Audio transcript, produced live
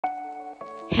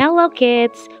Hello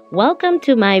kids, welcome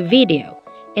to my video.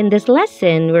 In this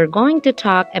lesson, we're going to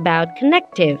talk about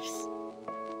connectives.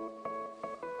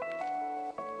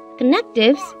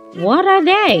 Connectives, what are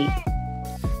they?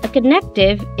 A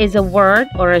connective is a word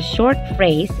or a short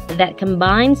phrase that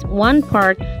combines one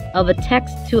part of a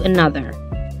text to another.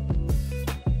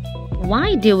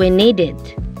 Why do we need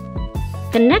it?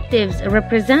 Connectives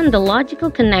represent the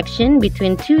logical connection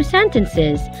between two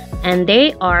sentences, and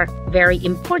they are very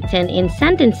important in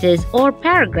sentences or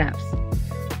paragraphs.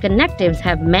 Connectives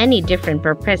have many different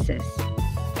purposes.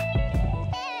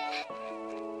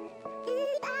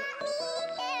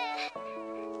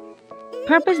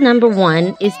 Purpose number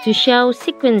 1 is to show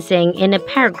sequencing in a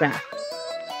paragraph.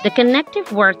 The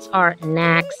connective words are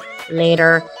next,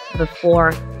 later,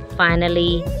 before,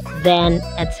 finally, then,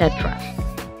 etc.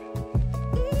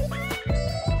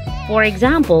 For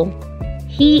example,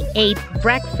 he ate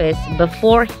breakfast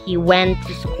before he went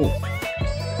to school.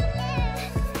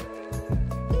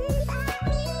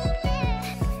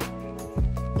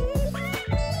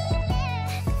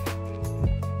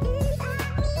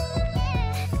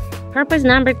 Purpose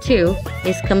number 2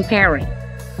 is comparing.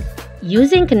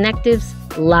 Using connectives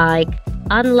like,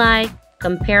 unlike,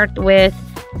 compared with,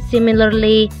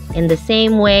 similarly, in the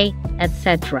same way,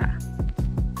 etc.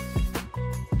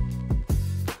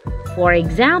 For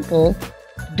example,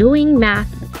 doing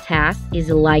math tasks is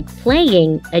like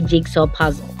playing a jigsaw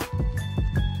puzzle.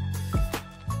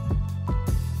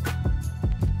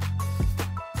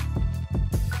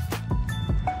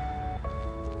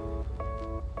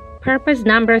 Purpose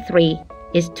number 3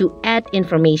 is to add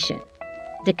information.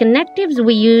 The connectives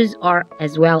we use are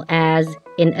as well as,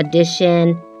 in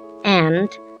addition, and,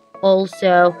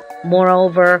 also,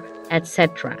 moreover,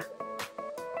 etc.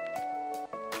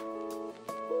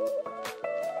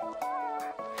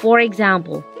 For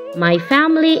example, my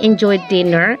family enjoyed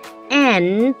dinner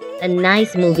and a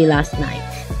nice movie last night.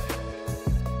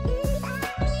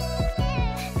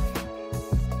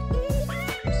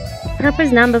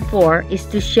 Purpose number 4 is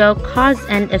to show cause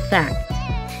and effect.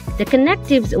 The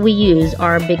connectives we use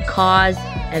are because,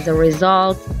 as a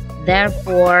result,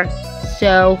 therefore,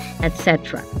 so,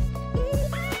 etc.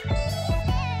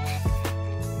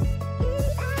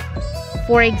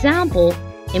 For example,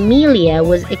 Emilia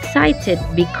was excited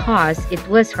because it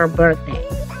was her birthday.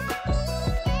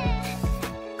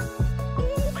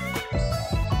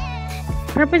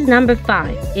 Purpose number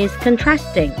 5 is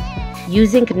contrasting,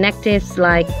 using connectives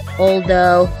like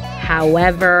although,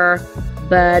 however,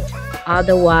 but,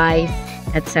 otherwise,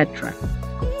 etc.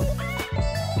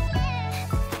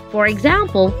 For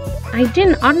example, I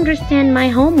didn't understand my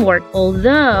homework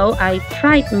although I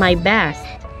tried my best.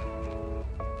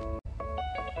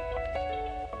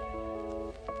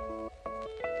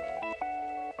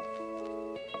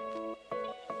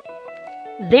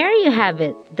 There you have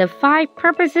it, the 5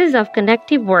 purposes of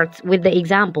connective words with the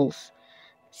examples: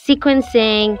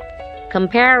 sequencing,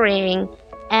 comparing,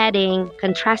 adding,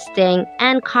 contrasting,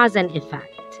 and cause and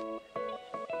effect.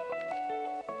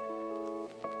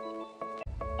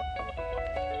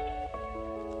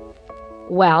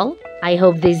 Well, I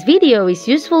hope this video is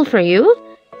useful for you.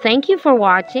 Thank you for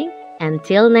watching.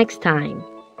 Until next time.